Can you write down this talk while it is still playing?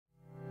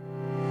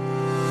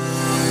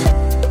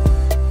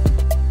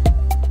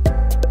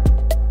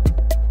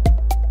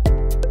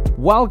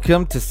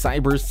Welcome to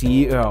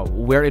CyberCEO,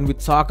 wherein we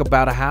talk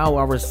about how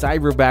our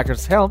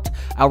cyberbackers helped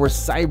our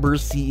cyber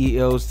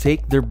CEOs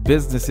take their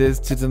businesses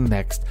to the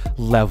next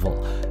level.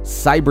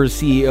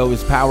 CyberCEO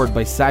is powered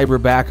by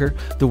Cyberbacker,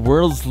 the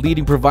world's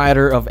leading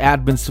provider of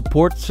admin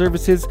support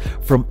services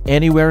from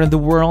anywhere in the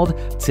world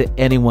to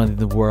anyone in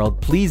the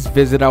world. Please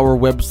visit our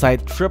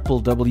website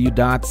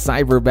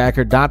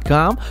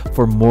www.cyberbacker.com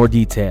for more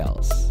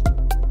details.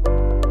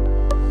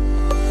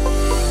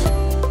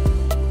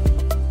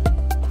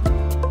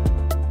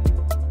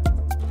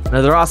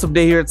 Another awesome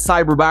day here at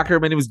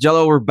CyberBacker. My name is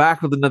Jello. We're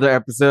back with another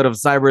episode of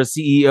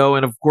CyberCEO.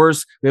 And of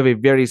course, we have a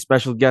very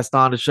special guest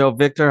on the show.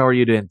 Victor, how are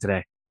you doing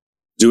today?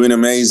 Doing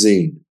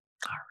amazing.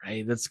 All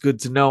right, that's good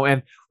to know.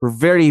 And we're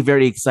very,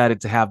 very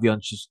excited to have you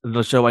on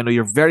the show. I know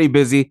you're very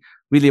busy.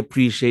 Really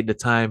appreciate the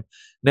time.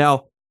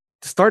 Now,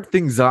 to start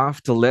things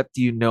off, to let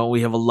you know, we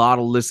have a lot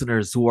of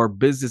listeners who are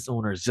business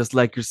owners just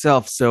like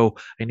yourself. So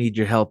I need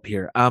your help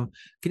here. Can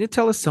you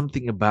tell us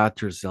something about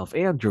yourself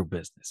and your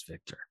business,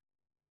 Victor?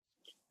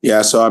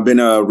 Yeah, so I've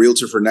been a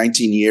realtor for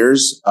 19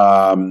 years,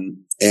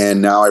 and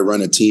now I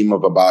run a team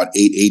of about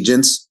 8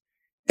 agents,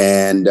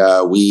 and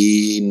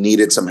we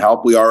needed some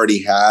help. We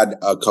already had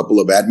a couple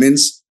of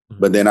admins,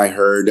 but then I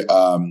heard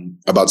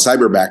about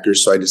cyberbackers,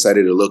 so I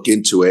decided to look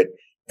into it.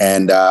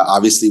 And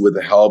obviously with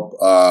the help,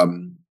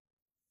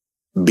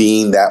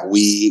 being that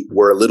we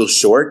were a little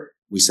short,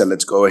 we said,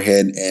 let's go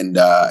ahead and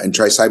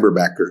try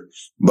Cyberbacker.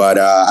 But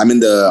I'm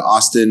in the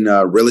Austin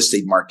real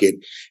estate market,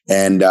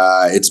 and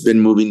it's been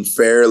moving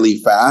fairly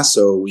fast.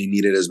 So we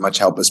needed as much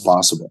help as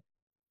possible.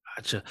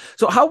 Gotcha.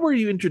 So how were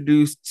you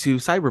introduced to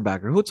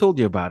Cyberbacker? Who told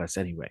you about us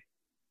anyway?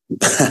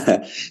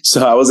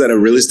 So I was at a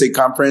real estate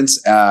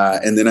conference,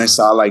 and then I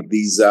saw like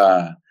these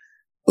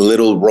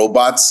little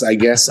robots, I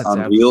guess,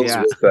 on wheels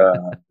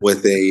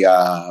with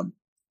a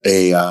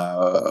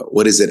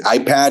what is it,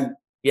 iPad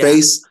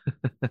face.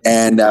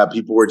 And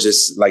people were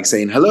just like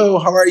saying, hello,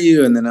 how are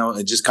you? And then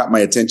it just caught my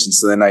attention.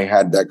 So then I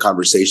had that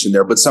conversation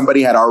there, but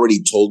somebody had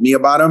already told me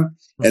about him.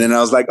 And then I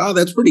was like, oh,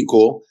 that's pretty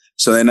cool.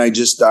 So then I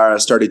just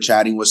started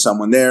chatting with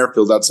someone there,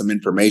 filled out some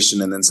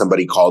information, and then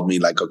somebody called me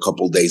like a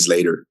couple days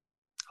later.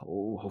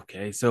 Oh,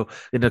 okay. So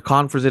in the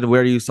conference and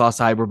where you saw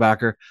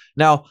Cyberbacker.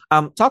 Now,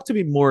 talk to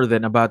me more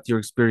then about your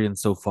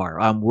experience so far.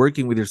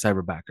 Working with your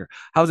Cyberbacker.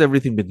 How's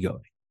everything been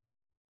going?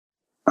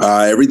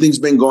 Everything's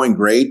been going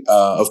great.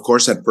 Of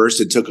course, at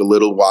first, it took a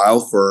little while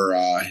for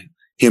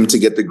him to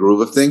get the groove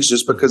of things,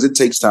 just because it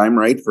takes time,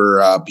 right,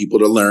 for people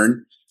to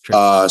learn,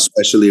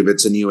 especially if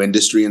it's a new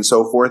industry and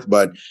so forth.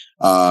 But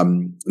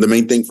the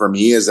main thing for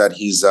me is that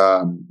he's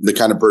the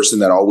kind of person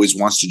that always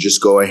wants to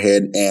just go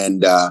ahead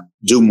and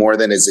do more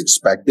than is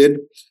expected.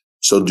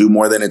 So do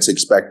more than it's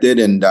expected.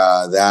 And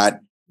that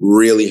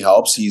really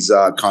helps. He's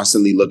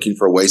constantly looking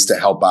for ways to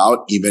help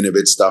out, even if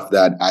it's stuff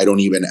that I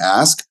don't even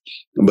ask.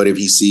 But if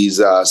he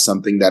sees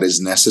something that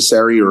is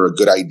necessary or a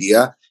good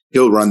idea,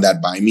 he'll run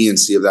that by me and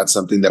see if that's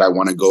something that I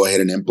want to go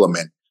ahead and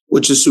implement,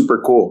 which is super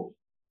cool.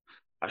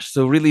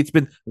 So really, it's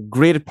been a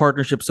great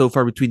partnership so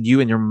far between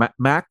you and your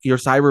Mac, your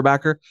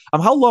Cyberbacker.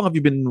 How long have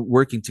you been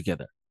working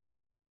together?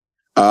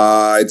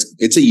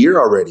 It's a year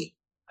already.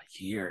 A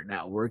year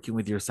now working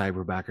with your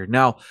Cyberbacker.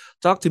 Now,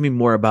 talk to me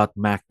more about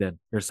Mac then,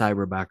 your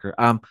Cyberbacker.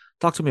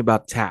 Talk to me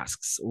about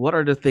tasks. What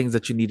are the things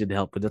that you needed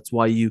help with? That's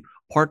why you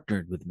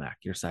partnered with Mac,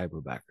 your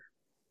Cyberbacker.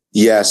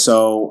 Yeah.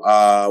 So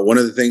one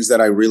of the things that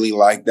I really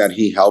like that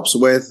he helps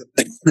with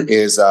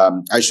is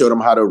I showed him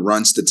how to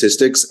run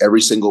statistics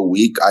every single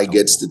week. I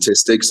get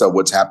statistics of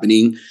what's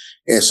happening.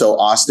 And so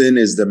Austin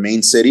is the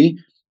main city.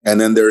 And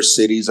then there are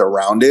cities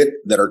around it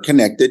that are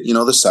connected,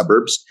 the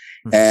suburbs.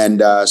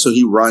 And so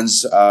he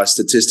runs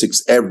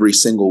statistics every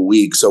single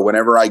week. So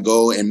whenever I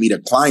go and meet a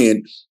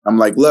client, I'm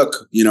like, look,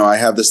 I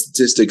have the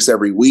statistics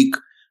every week.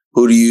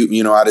 Who do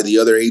you, out of the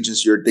other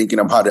agents you're thinking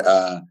about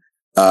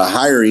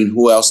hiring,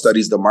 who else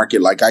studies the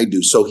market like I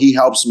do? So he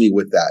helps me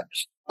with that.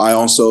 I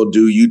also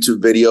do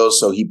YouTube videos.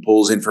 So he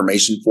pulls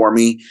information for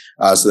me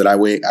so that I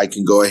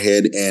can go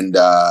ahead and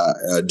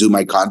do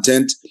my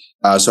content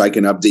so I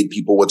can update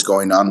people what's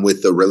going on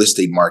with the real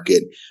estate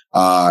market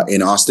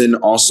in Austin.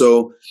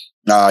 Also,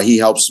 he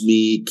helps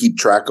me keep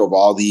track of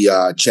all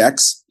the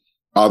checks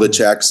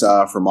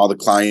from all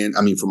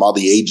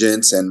the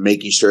agents, and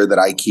making sure that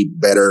I keep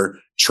better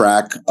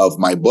track of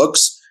my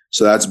books.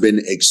 So that's been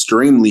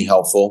extremely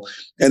helpful.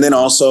 And then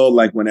also,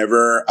 like,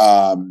 whenever,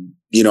 I'm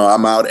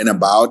out and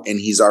about and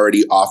he's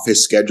already off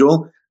his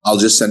schedule, I'll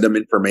just send him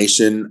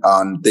information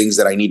on things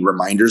that I need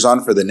reminders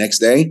on for the next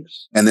day.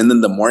 And then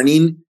in the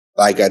morning,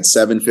 like at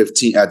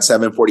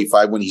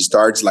 7:45 when he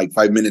starts, like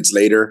 5 minutes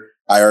later,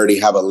 I already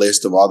have a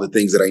list of all the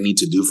things that I need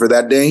to do for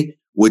that day,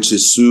 which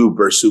is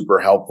super, super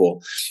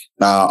helpful.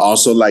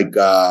 Also, like,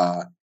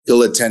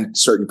 he'll attend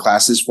certain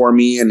classes for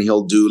me, and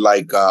he'll do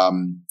like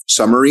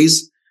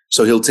summaries.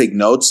 So he'll take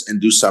notes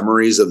and do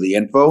summaries of the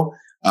info.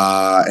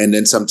 And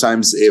then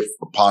sometimes, if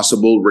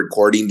possible,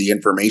 recording the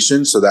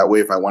information. So that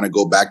way, if I want to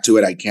go back to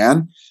it, I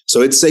can.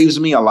 So it saves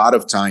me a lot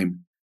of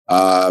time.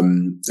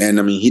 And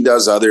I mean, he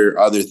does other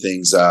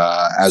things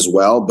as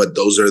well, but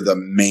those are the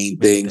main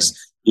things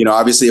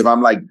Obviously if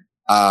I'm like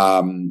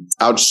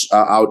out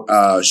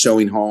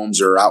showing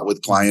homes or out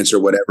with clients or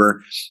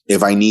whatever,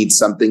 if I need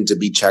something to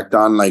be checked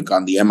on, like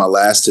on the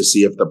MLS to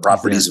see if the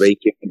property's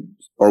vacant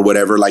or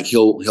whatever, like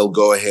he'll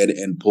go ahead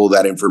and pull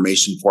that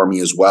information for me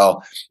as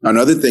well.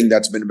 Another thing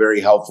that's been very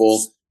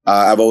helpful,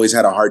 I've always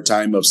had a hard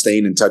time of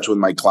staying in touch with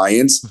my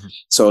clients.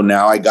 So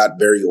now I got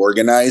very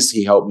organized.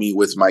 He helped me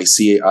with my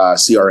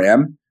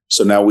CRM.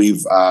 So now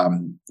we've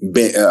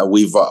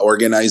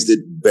organized it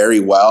very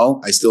well.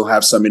 I still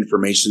have some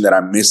information that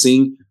I'm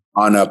missing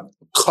on a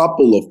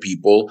couple of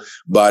people,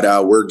 but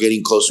we're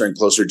getting closer and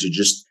closer to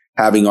just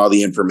having all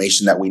the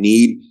information that we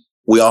need.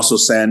 We also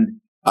send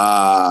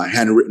not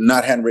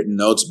handwritten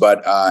notes,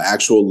 but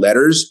actual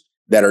letters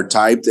that are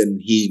typed, and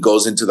he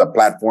goes into the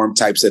platform,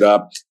 types it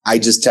up. I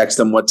just text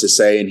him what to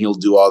say and he'll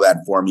do all that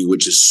for me,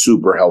 which is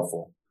super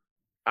helpful.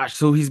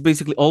 So he's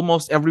basically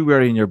almost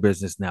everywhere in your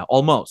business now,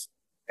 almost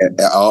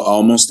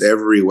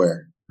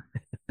everywhere.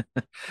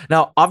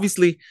 Now,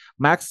 obviously,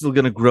 Max is still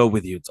going to grow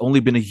with you. It's only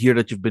been a year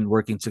that you've been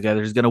working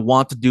together. He's going to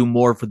want to do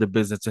more for the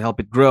business to help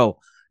it grow.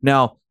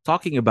 Now,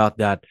 talking about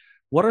that,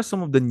 what are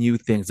some of the new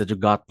things that you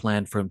got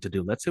planned for him to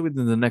do? Let's say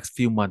within the next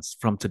few months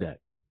from today.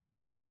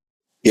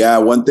 Yeah,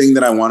 one thing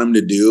that I want him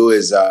to do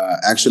is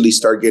actually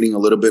start getting a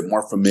little bit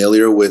more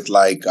familiar with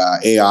like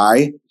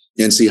AI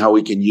and see how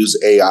we can use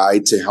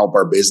AI to help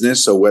our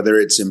business. So whether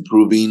it's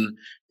improving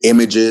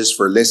images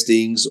for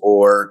listings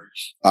or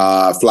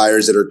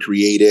flyers that are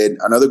created.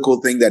 Another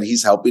cool thing that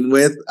he's helping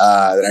with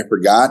that I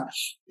forgot,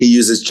 he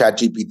uses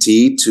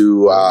ChatGPT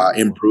to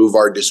improve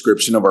our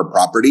description of our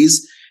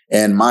properties.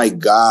 And my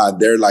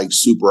God, they're like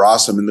super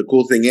awesome. And the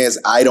cool thing is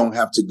I don't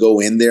have to go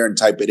in there and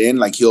type it in.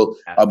 Like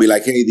I'll be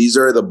like, hey, these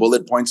are the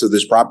bullet points of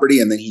this property.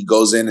 And then he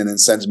goes in and then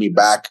sends me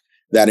back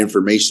that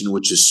information,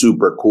 which is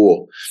super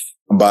cool.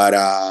 But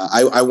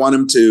I want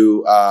him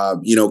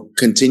to,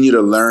 continue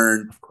to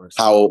learn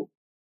how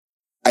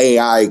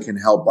AI can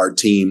help our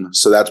team.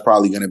 So that's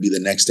probably going to be the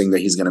next thing that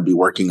he's going to be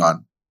working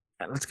on.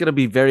 That's going to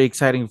be very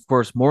exciting. Of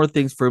course, more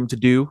things for him to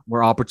do,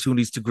 more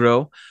opportunities to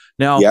grow.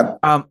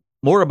 Now,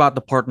 more about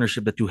the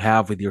partnership that you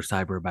have with your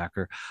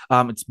cyberbacker.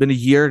 It's been a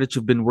year that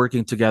you've been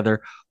working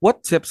together.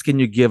 What tips can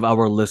you give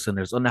our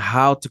listeners on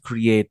how to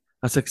create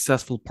a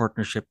successful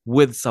partnership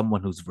with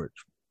someone who's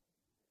virtual?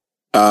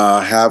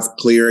 Have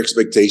clear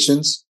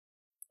expectations,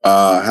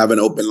 have an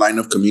open line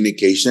of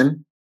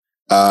communication.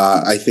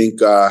 I think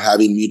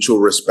having mutual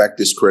respect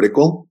is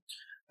critical.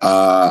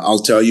 I'll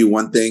tell you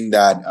one thing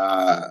that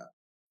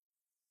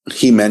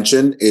he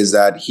mentioned is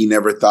that he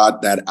never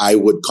thought that I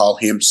would call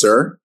him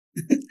sir.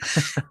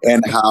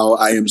 And how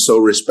I am so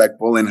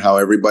respectful and how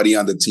everybody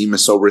on the team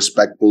is so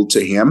respectful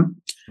to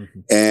him.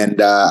 And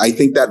I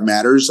think that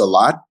matters a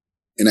lot.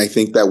 And I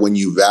think that when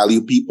you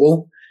value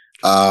people,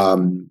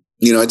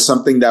 it's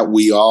something that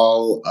we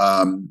all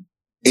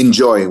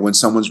enjoy when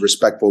someone's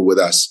respectful with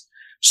us.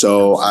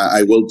 So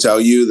I will tell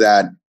you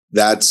that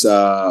that's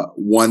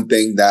one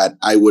thing that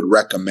I would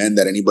recommend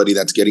that anybody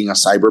that's getting a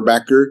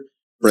cyberbacker,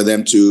 for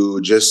them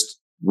to just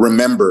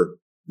remember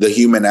the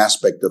human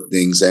aspect of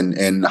things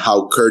and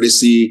how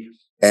courtesy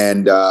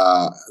and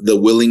the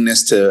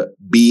willingness to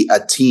be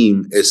a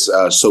team is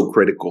so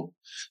critical.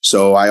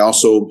 So I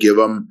also give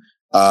him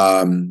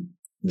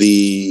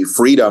the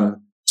freedom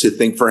to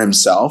think for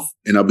himself.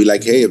 And I'll be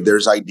like, hey, if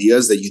there's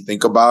ideas that you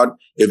think about,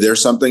 if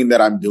there's something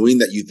that I'm doing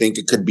that you think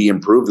it could be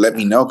improved, let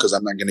me know, because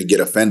I'm not going to get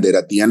offended.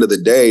 At the end of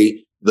the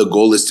day, the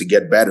goal is to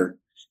get better.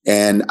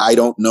 And I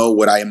don't know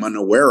what I am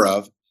unaware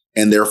of.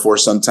 And therefore,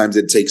 sometimes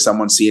it takes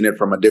someone seeing it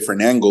from a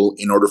different angle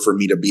in order for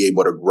me to be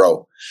able to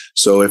grow.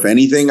 So if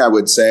anything, I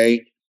would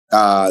say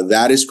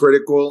that is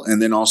critical.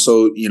 And then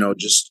also,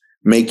 just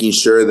making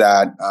sure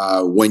that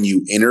when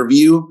you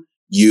interview,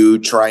 you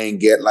try and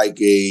get like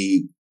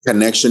a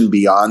connection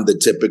beyond the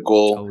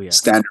typical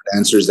standard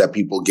answers that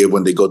people give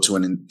when they go to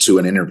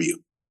an interview.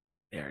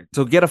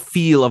 So get a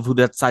feel of who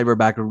that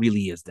cyberbacker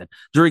really is then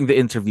during the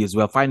interview as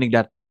well, finding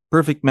that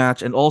perfect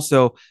match. And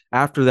also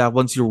after that,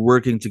 once you're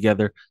working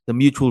together, the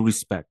mutual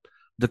respect,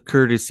 the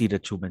courtesy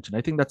that you mentioned.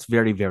 I think that's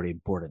very, very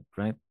important,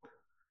 right?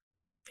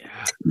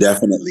 Yeah.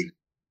 Definitely.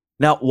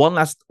 Now,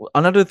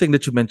 another thing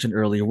that you mentioned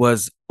earlier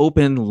was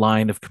open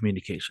line of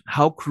communication.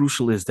 How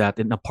crucial is that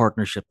in a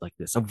partnership like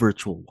this, a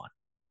virtual one?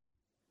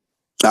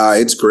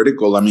 It's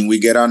critical. I mean, we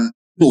get on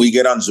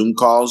Zoom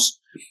calls,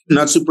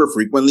 not super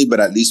frequently, but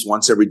at least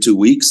once every 2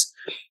 weeks.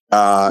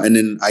 And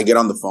then I get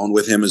on the phone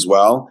with him as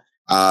well.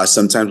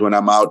 Sometimes when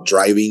I'm out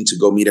driving to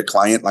go meet a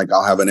client, like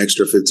I'll have an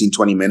extra 15,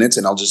 20 minutes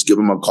and I'll just give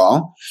him a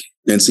call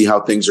and see how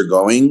things are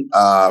going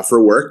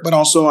for work, but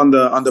also on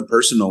the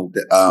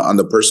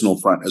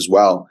personal front as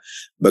well.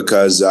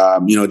 Because,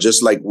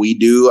 just like we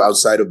do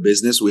outside of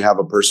business, we have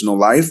a personal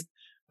life.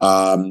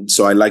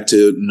 So I like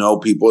to know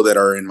people that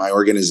are in my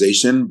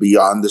organization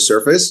beyond the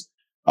surface.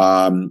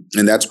 And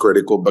that's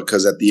critical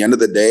because at the end of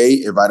the day,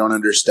 if I don't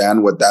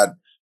understand what that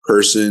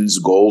person's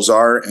goals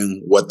are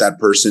and what that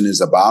person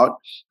is about,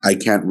 I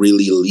can't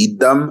really lead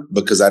them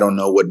because I don't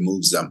know what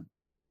moves them.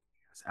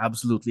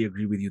 Absolutely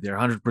agree with you there,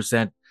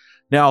 100%.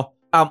 Now,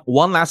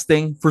 One last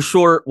thing, for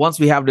sure, once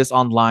we have this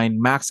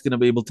online, Mac's gonna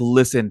be able to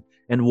listen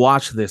and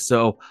watch this.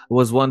 So I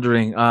was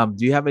wondering,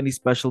 do you have any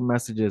special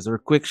messages or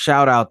quick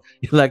shout out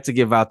you'd like to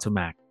give out to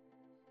Mac?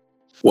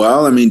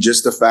 Well, I mean,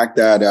 just the fact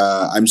that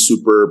I'm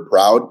super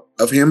proud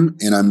of him,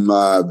 and I'm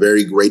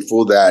very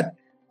grateful that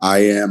I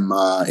am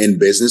in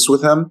business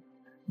with him,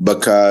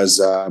 because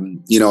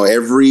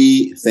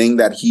everything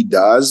that he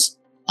does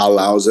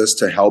allows us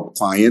to help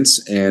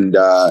clients and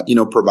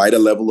provide a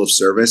level of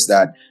service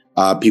that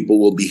people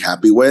will be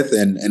happy with,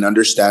 and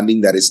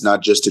understanding that it's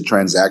not just a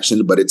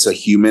transaction, but it's a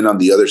human on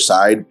the other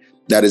side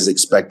that is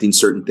expecting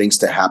certain things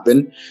to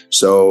happen.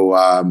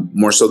 So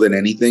more so than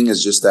anything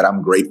is just that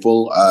I'm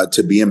grateful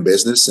to be in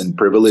business and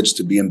privileged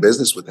to be in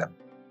business with him.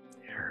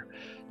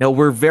 Now,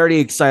 we're very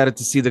excited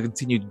to see the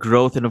continued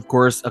growth and, of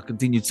course, a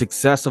continued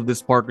success of this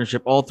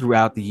partnership all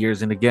throughout the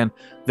years. And again,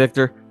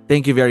 Victor,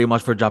 thank you very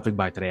much for dropping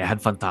by today. I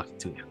had fun talking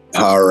to you.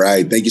 All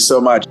right. Thank you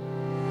so much.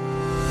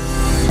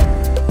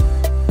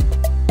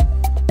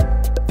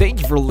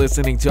 Thank you for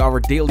listening to our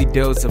daily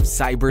dose of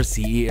Cyber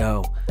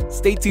CEO.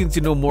 Stay tuned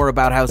to know more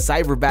about how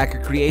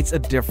Cyberbacker creates a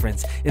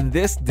difference in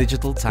this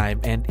digital time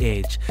and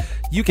age.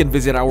 You can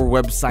visit our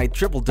website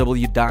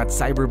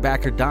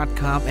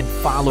www.cyberbacker.com and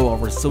follow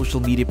our social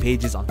media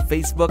pages on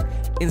Facebook,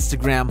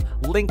 Instagram,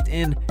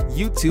 LinkedIn,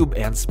 YouTube,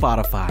 and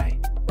Spotify.